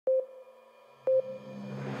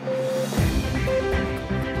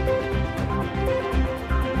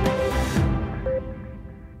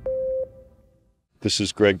This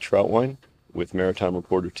is Greg Troutwine with Maritime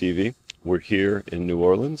Reporter TV. We're here in New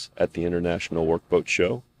Orleans at the International Workboat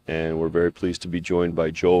Show, and we're very pleased to be joined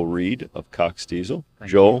by Joel Reid of COX Diesel.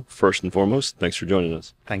 Joel, first and foremost, thanks for joining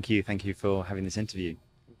us. Thank you. Thank you for having this interview.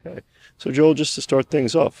 Okay. So Joel, just to start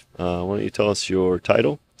things off, why don't you tell us your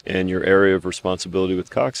title and your area of responsibility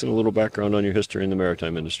with COX and a little background on your history in the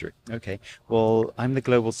maritime industry. Okay. Well, I'm the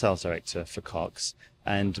Global Sales Director for COX,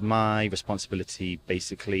 and my responsibility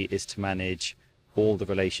basically is to manage all the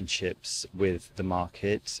relationships with the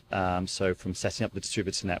market. So from setting up the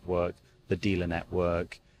distributor network, the dealer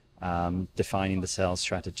network, defining the sales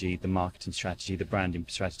strategy, the marketing strategy, the branding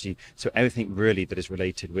strategy. So everything really that is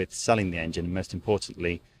related with selling the engine, and most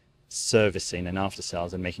importantly, servicing and after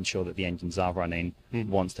sales and making sure that the engines are running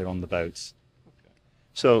once they're on the boats.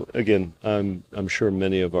 So again, I'm sure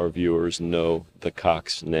many of our viewers know the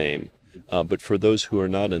COX name, but for those who are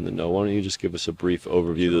not in the know, why don't you just give us a brief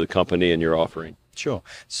overview of the company and your offering? Sure.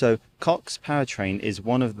 So COX Powertrain is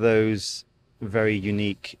one of those very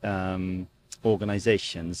unique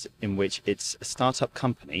organizations in which it's a startup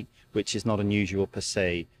company, which is not unusual per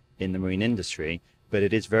se in the marine industry, but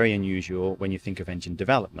it is very unusual when you think of engine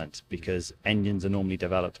development, because engines are normally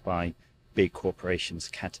developed by big corporations,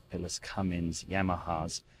 Caterpillars, Cummins,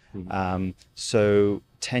 Yamahas. So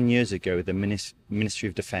 10 years ago, the Ministry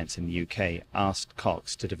of Defence in the UK asked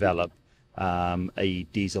COX to develop a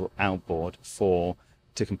diesel outboard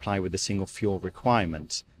to comply with the single fuel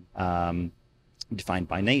requirement defined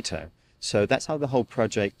by NATO. So that's how the whole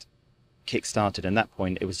project kick-started. At that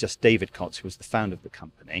point, it was just David Cox, who was the founder of the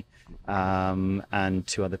company, and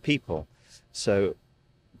two other people. So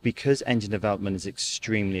because engine development is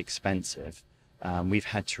extremely expensive, we've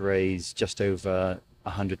had to raise just over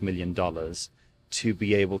 $100 million to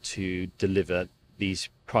be able to deliver these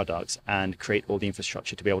products and create all the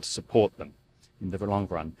infrastructure to be able to support them in the long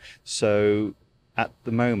run. So at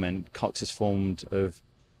the moment, COX is formed of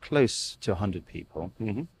close to 100 people.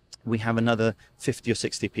 We have another 50 or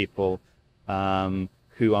 60 people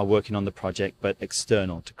who are working on the project, but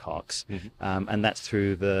external to COX. And that's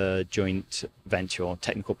through the joint venture or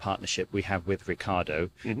technical partnership we have with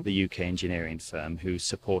Ricardo, the UK engineering firm, who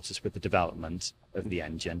supports us with the development of the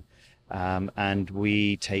engine. And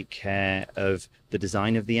we take care of the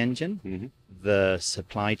design of the engine, the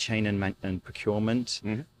supply chain and procurement,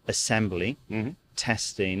 assembly,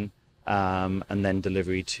 testing, and then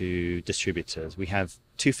delivery to distributors. We have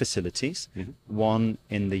two facilities, one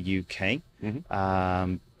in the UK,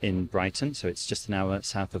 in Brighton, so it's just an hour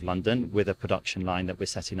south of London, with a production line that we're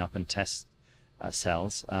setting up and test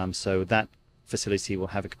cells. So that facility will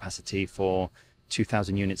have a capacity for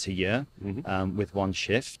 2,000 units a year with one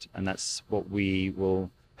shift, and that's what we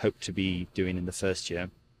will hope to be doing in the first year.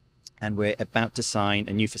 And we're about to sign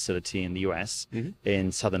a new facility in the US,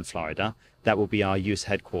 in southern Florida. That will be our US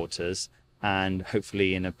headquarters, and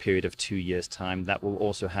hopefully in a period of 2 years' time, that will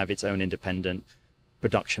also have its own independent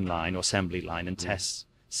production line or assembly line and test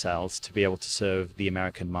cells to be able to serve the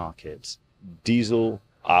American market. Diesel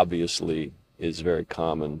obviously is very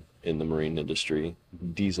common in the marine industry.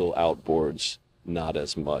 Diesel outboards, not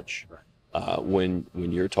as much. When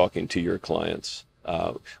you're talking to your clients,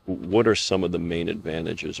 what are some of the main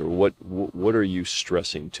advantages, or what are you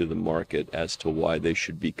stressing to the market as to why they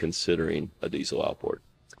should be considering a diesel outboard?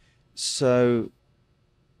 So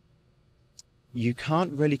you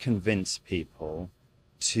can't really convince people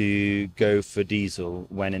to go for diesel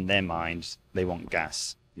when in their mind they want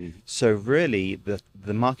gas. So really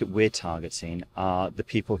the market we're targeting are the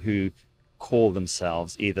people who call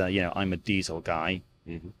themselves either, I'm a diesel guy,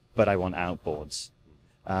 but I want outboards.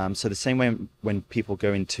 So the same way when people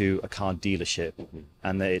go into a car dealership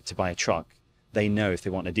and to buy a truck, they know if they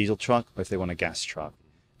want a diesel truck or if they want a gas truck.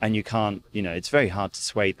 And you can't, it's very hard to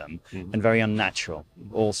sway them and very unnatural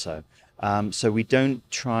also. So we don't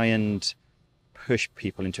try and push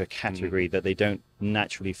people into a category that they don't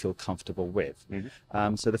naturally feel comfortable with.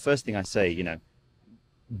 So the first thing I say,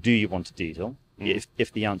 do you want a diesel?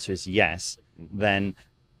 If the answer is yes, then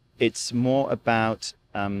it's more about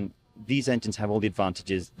these engines have all the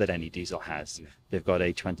advantages that any diesel has. They've got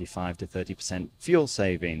a 25 to 30% fuel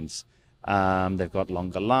savings. They've got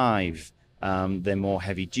longer life. They're more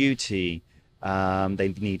heavy duty.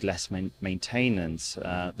 They need less maintenance.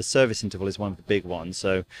 The service interval is one of the big ones.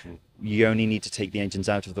 So you only need to take the engines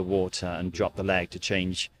out of the water and drop the leg to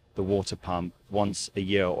change the water pump once a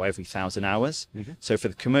year or every 1,000 hours. So for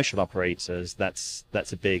the commercial operators, that's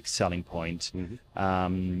a big selling point.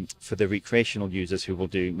 For the recreational users who will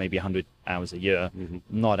do maybe 100 hours a year,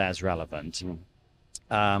 not as relevant.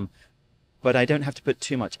 But I don't have to put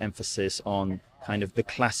too much emphasis on kind of the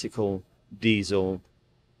classical diesel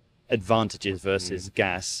advantages versus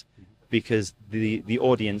gas, because the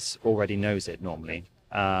audience already knows it normally.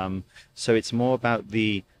 So it's more about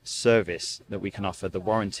the service that we can offer, the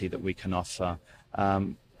warranty that we can offer,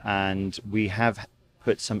 and we have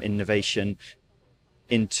put some innovation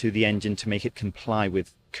into the engine to make it comply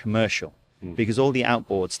with commercial. Because all the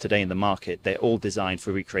outboards today in the market, they're all designed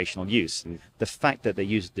for recreational use. The fact that they're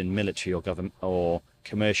used in military or government or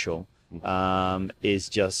commercial is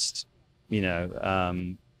just,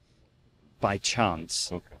 by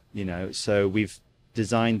chance. So we've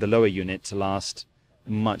designed the lower unit to last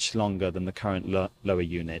much longer than the current lower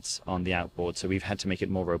units on the outboard. So we've had to make it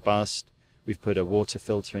more robust. We've put a water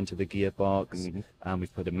filter into the gearbox,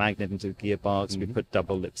 we've put a magnet into the gearbox, we've put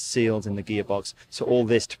double-lip seals in the gearbox. So all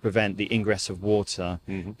this to prevent the ingress of water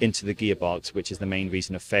into the gearbox, which is the main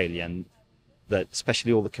reason of failure, and that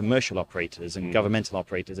especially all the commercial operators and governmental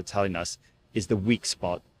operators are telling us is the weak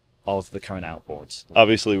spot of the current outboards.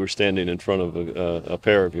 Obviously, we're standing in front of a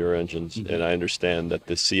pair of your engines, and I understand that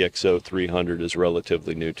the CXO 300 is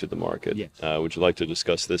relatively new to the market. Yes. Would you like to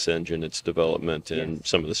discuss this engine, its development, and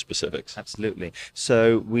some of the specifics? Absolutely.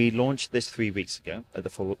 So we launched this 3 weeks ago at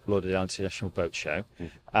the Fort Lauderdale International Boat Show.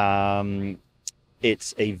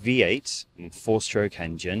 It's a V8 four-stroke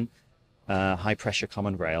engine, high-pressure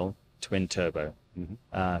common rail, twin turbo,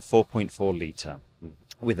 4.4 litre.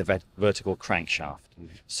 With a vertical crankshaft.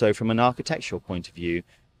 So from an architectural point of view,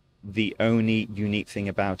 the only unique thing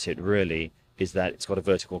about it really is that it's got a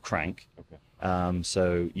vertical crank.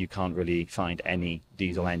 So you can't really find any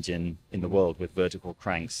diesel engine in the world with vertical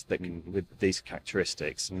cranks that with these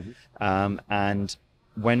characteristics. And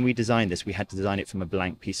when we designed this, we had to design it from a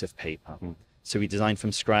blank piece of paper. So we designed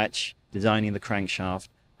from scratch, designing the crankshaft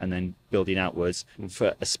and then building outwards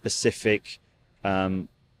for a specific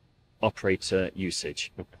operator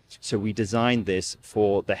usage. So we designed this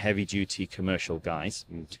for the heavy duty commercial guys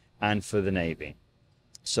and for the Navy.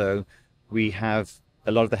 So we have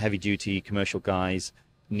a lot of the heavy duty commercial guys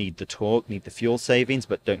need the torque, need the fuel savings,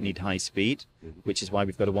 but don't need high speed, which is why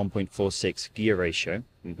we've got a 1.46 gear ratio,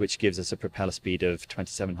 which gives us a propeller speed of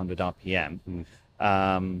 2,700 RPM.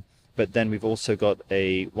 But then we've also got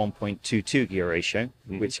a 1.22 gear ratio,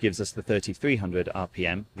 which gives us the 3,300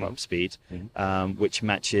 RPM prop speed, which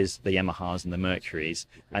matches the Yamahas and the Mercuries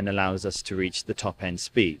and allows us to reach the top end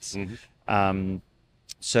speeds.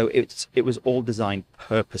 So it was all designed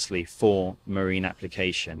purposely for marine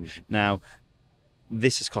application. Now,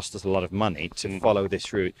 this has cost us a lot of money to follow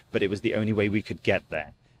this route, but it was the only way we could get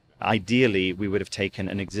there. Ideally, we would have taken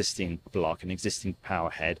an existing block, an existing power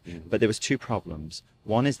head, but there was two problems.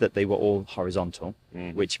 One is that they were all horizontal,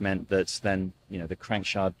 which meant that then, the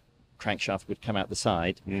crankshaft would come out the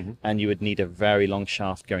side, and you would need a very long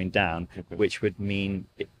shaft going down, which would mean,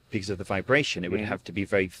 because of the vibration, it would have to be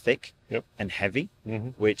very thick and heavy,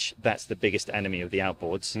 which that's the biggest enemy of the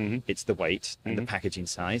outboards. It's the weight and the packaging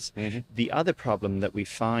size. The other problem that we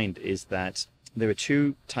find is that there are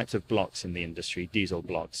two types of blocks in the industry, diesel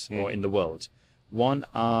blocks, or in the world. One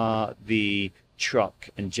are the truck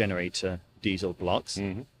and generator diesel blocks,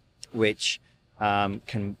 which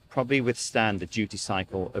can probably withstand the duty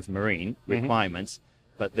cycle of marine requirements,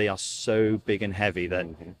 but they are so big and heavy that,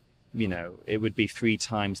 it would be 3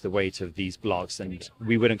 times the weight of these blocks, and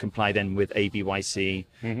we wouldn't comply then with ABYC,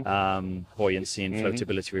 buoyancy and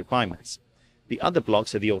floatability requirements. The other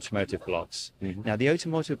blocks are the automotive blocks. Now, the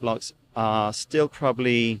automotive blocks are still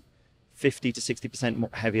probably 50 to 60% more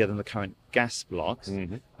heavier than the current gas blocks,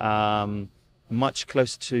 much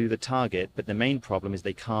closer to the target, but the main problem is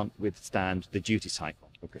they can't withstand the duty cycle.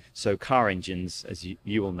 So car engines, as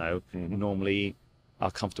you will know, normally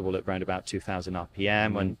are comfortable at around about 2,000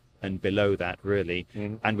 RPM and below that, really,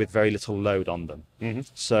 and with very little load on them.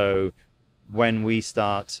 So when we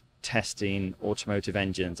start testing automotive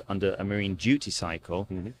engines under a marine duty cycle,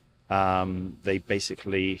 they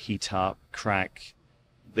basically heat up, crack,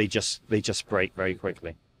 they just break very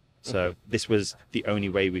quickly. So this was the only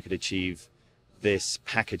way we could achieve this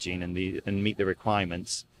packaging and meet the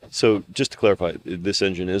requirements. So just to clarify, this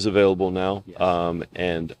engine is available now,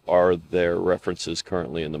 and are there references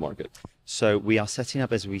currently in the market? So we are setting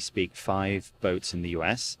up as we speak 5 boats in the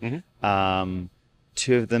US.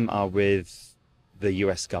 2 of them are with the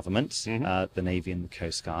US government, the Navy and the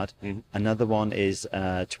Coast Guard. Another one is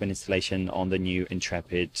twin installation on the new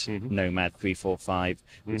Intrepid Nomad 345,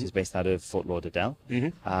 which is based out of Fort Lauderdale.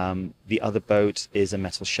 The other boat is a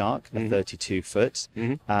Metal Shark, a 32-foot.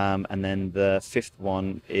 And then the 5th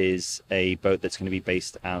one is a boat that's going to be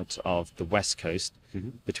based out of the West Coast,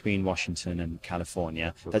 between Washington and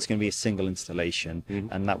California. That's going to be a single installation,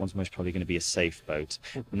 and that one's most probably going to be a safe boat.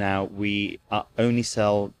 Now, we only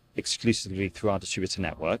sell exclusively through our distributor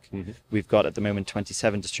network. We've got at the moment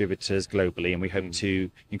 27 distributors globally, and we hope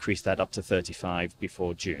to increase that up to 35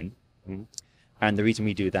 before June. And the reason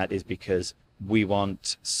we do that is because we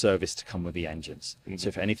want service to come with the engines. So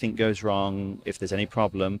if anything goes wrong, if there's any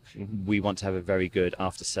problem, we want to have a very good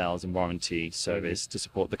after sales and warranty service to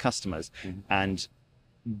support the customers. And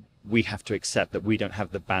we have to accept that we don't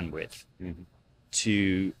have the bandwidth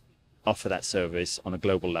to offer that service on a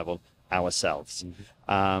global level ourselves.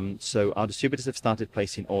 So our distributors have started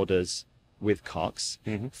placing orders with COX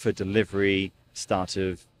for delivery start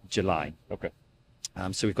of July. Okay.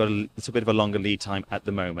 So we've got a little bit of a longer lead time at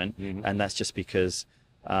the moment, and that's just because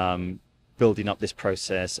building up this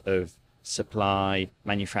process of supply,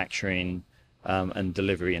 manufacturing, and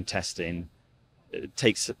delivery and testing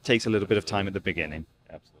takes a little bit of time at the beginning.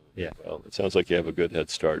 Absolutely. Yeah. Well, it sounds like you have a good head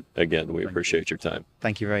start. Again, we appreciate your time.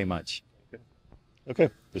 Thank you very much. Okay.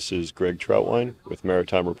 This is Greg Troutwine with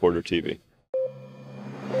Maritime Reporter TV.